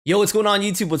Yo, what's going on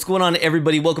YouTube? What's going on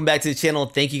everybody? Welcome back to the channel.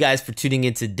 Thank you guys for tuning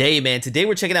in today, man. Today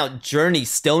we're checking out Journey,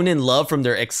 Stone in Love from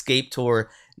their Escape Tour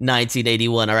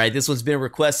 1981. All right, this one's been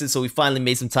requested, so we finally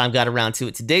made some time, got around to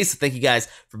it today. So thank you guys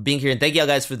for being here, and thank y'all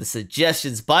guys for the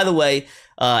suggestions. By the way,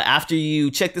 after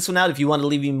you check this one out, if you want to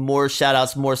leave me more shout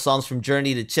outs, more songs from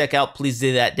Journey to check out, please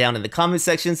do that down in the comment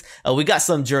sections. We got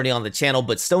some Journey on the channel,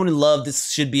 but Stone in Love,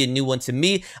 this should be a new one to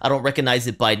me. I don't recognize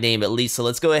it by name at least, so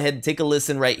let's go ahead and take a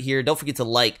listen right here. Don't forget to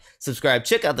like, subscribe,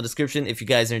 check out the description if you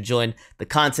guys are enjoying the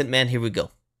content, man. Here we go.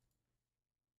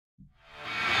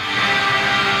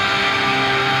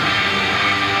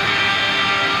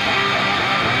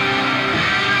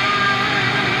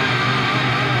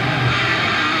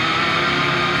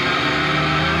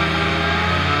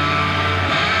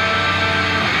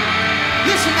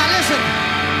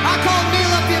 I called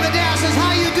Neil up the other day. I says,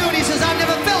 how you doing? He says, I've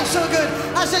never felt so good.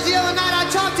 I says, the other night I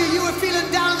talked to you, you were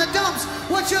feeling down in the dumps.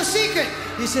 What's your secret?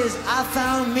 He says, I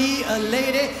found me a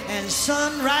lady, and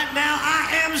son, right now I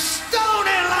am stone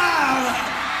in love.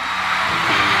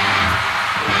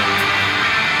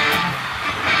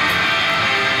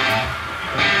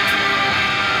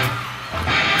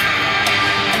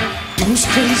 Those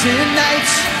crazy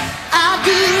nights I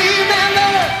do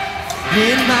remember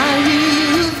in my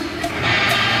youth.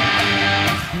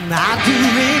 I do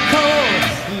recall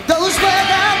those were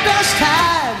the best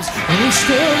times. Oh,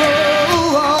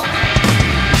 still,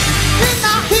 in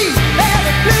the heat, and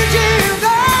the blue jeans,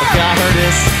 Okay, I heard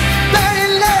this.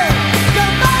 burning love, the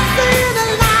mercy in the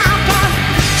life.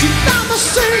 She never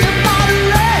see about a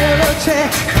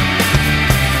reality.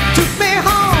 Took me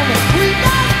home, we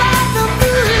got by the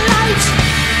moonlight.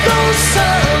 Those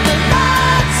summer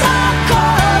nights are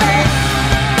calling,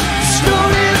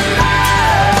 stone in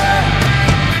love.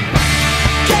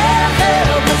 Can't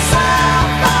help myself,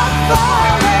 I'm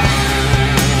falling,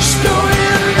 stone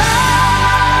in love.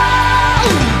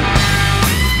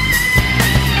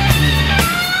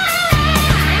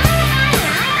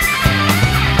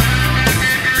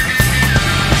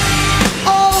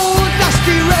 Old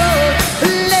dusty road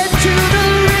led to the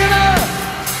river,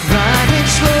 riding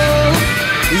slow.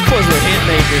 These boys were hit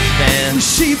makers, man.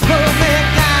 She pulled me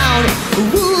down,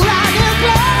 ooh, like a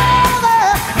clover.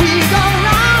 We go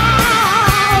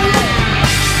round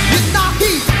in the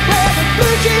heat where the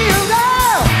blue jeans go.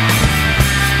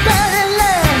 Burning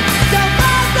love, the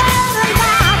most that I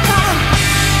got.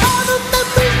 All the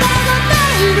memories never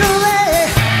made away.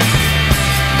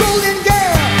 Golden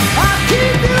girl, I'll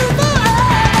keep you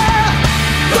forever.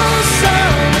 Those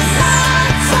summer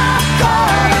nights are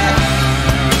calling,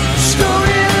 stone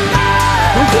in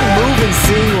love. Who could move and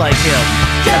sing like him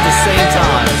at the same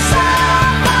time?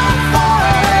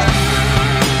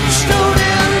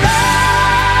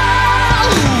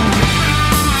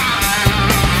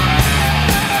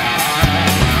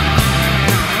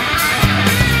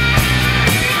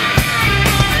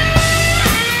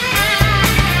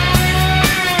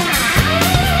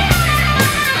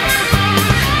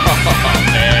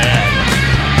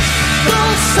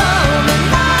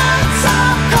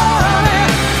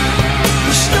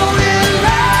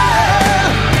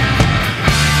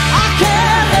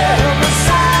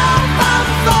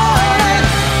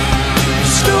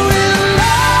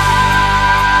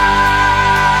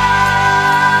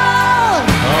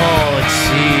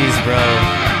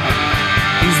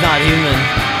 Not human.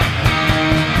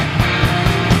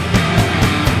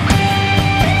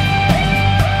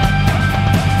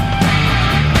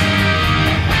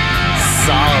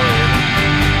 Solid.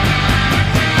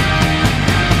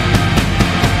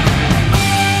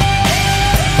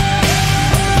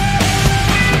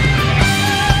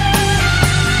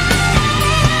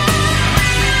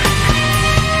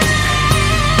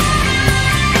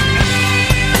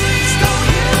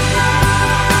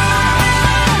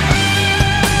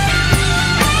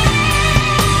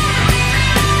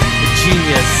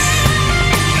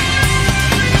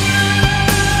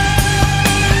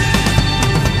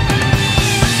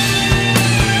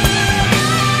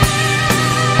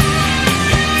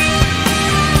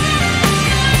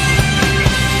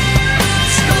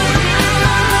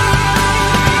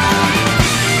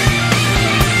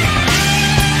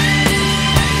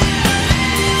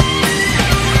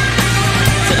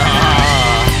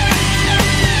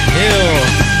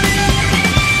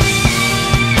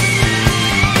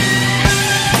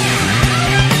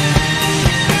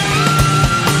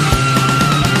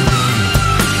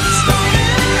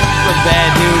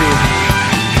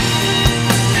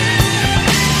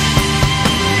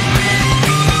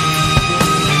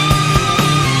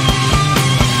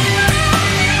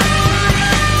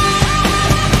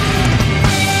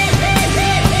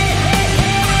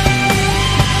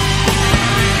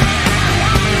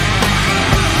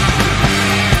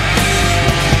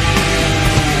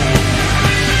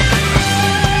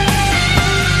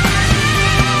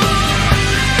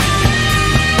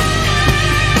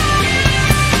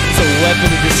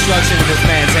 production in this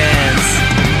man's hands.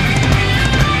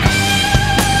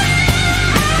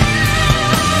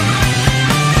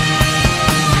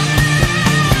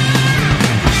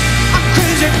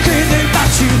 Crazy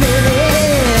about you, baby.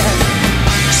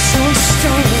 So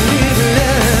strong in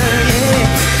love, yeah.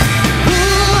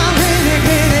 Ooh, I'm crazy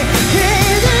baby.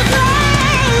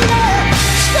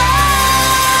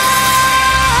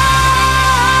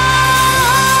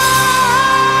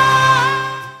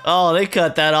 Oh, they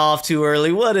cut that off too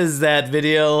early. What is that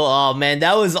video? Oh man,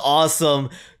 that was awesome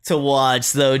to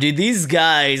watch though, dude. These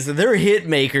guys, they're hit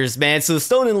makers, man. So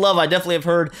Stone in Love, I definitely have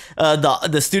heard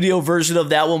the studio version of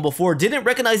that one before. Didn't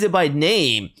recognize it by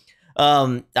name.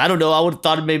 I don't know, I would have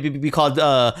thought it maybe be called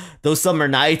Those Summer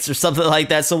Nights or something like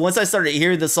that. So once I started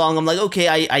hearing the song, I'm like, okay,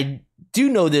 I do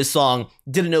know this song.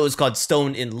 Didn't know it was called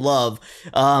Stone in Love.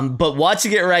 But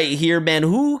watching it right here, man,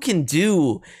 who can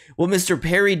do what Mr.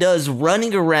 Perry does,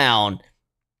 running around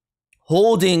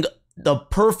holding the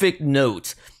perfect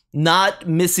note, not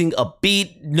missing a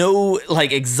beat, no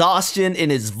like exhaustion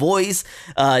in his voice,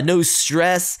 no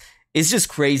stress. It's just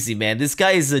crazy, man. This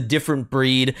guy is a different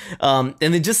breed. And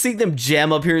then just seeing them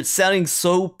jam up here, it's sounding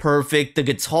so perfect. The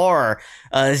guitar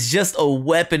is just a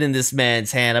weapon in this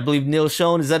man's hand. I believe Neil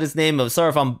Schon, is that his name? I'm sorry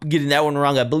if I'm getting that one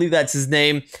wrong. I believe that's his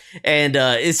name. And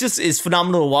it's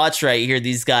phenomenal to watch right here,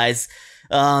 these guys.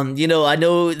 You know, I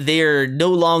know they're no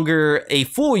longer a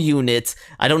full unit.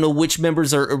 I don't know which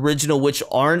members are original, which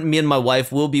aren't. Me and my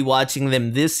wife will be watching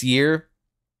them this year.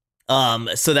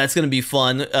 So that's going to be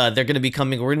fun. They're going to be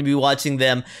coming. We're going to be watching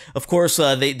them. Of course,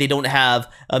 they don't have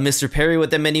Mr. Perry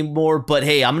with them anymore, but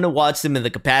hey, I'm going to watch them in the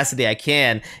capacity I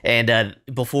can. And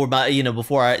before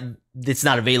it's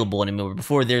not available anymore,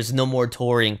 before there's no more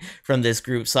touring from this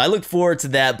group. So I look forward to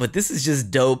that, but this is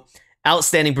just dope.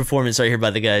 Outstanding performance right here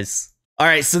by the guys. All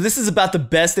right, so this is about the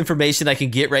best information I can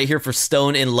get right here for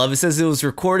Stone in Love. It says it was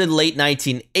recorded late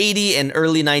 1980 and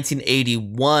early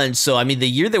 1981. So, I mean, the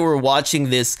year that we're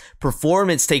watching this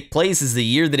performance take place is the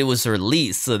year that it was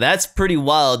released. So that's pretty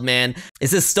wild, man. It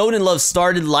says Stone in Love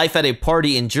started life at a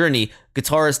party in Journey,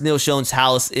 guitarist Neil Schon's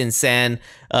house in San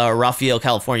Rafael,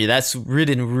 California. That's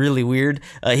written really weird.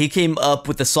 He came up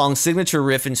with the song's signature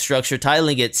riff and structure,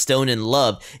 titling it Stone in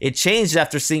Love. It changed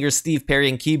after singer Steve Perry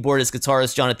and keyboardist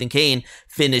guitarist Jonathan Cain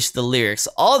finished the lyrics.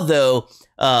 Although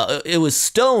it was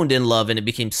Stoned in Love and it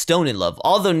became Stone in Love.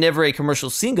 Although never a commercial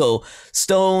single,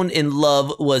 Stone in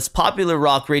Love was popular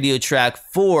rock radio track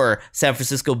for San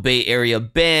Francisco Bay Area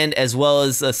band, as well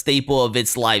as a staple of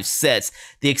its live sets.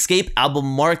 The Escape album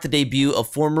marked the debut of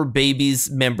former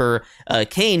Babies member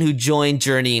Cain, who joined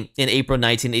Journey in April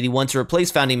 1981 to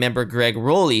replace founding member Greg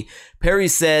Rowley. Perry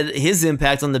said his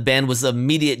impact on the band was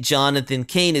immediate. Jonathan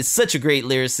Cain is such a great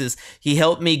lyricist. He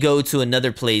helped me go to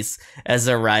another place as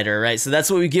a writer, right? So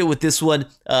that's what we get with this one.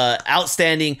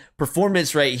 Outstanding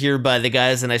performance right here by the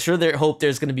guys, and I sure hope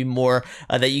there's going to be more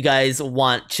that you guys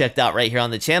want checked out right here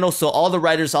on the channel. So all the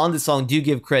writers on this song do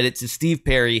give credit to Steve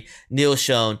Perry, Neil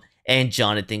Schon, and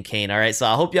Jonathan Cain. All right, so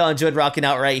I hope y'all enjoyed rocking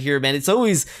out right here, man. It's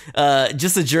always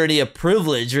just a journey, a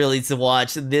privilege really to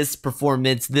watch this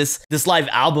performance, this live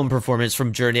album performance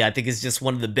from Journey. I think it's just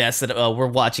one of the best that we're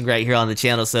watching right here on the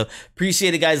channel. So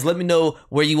appreciate it, guys. Let me know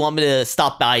where you want me to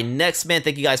stop by next, man.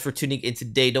 Thank you guys for tuning in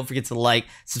today. Don't forget to like,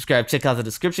 subscribe, check out the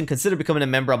description. Consider becoming a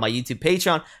member on my YouTube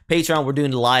Patreon. We're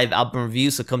doing live album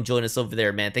reviews, so come join us over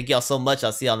there, man. Thank y'all so much.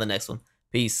 I'll see you on the next one.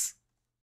 Peace.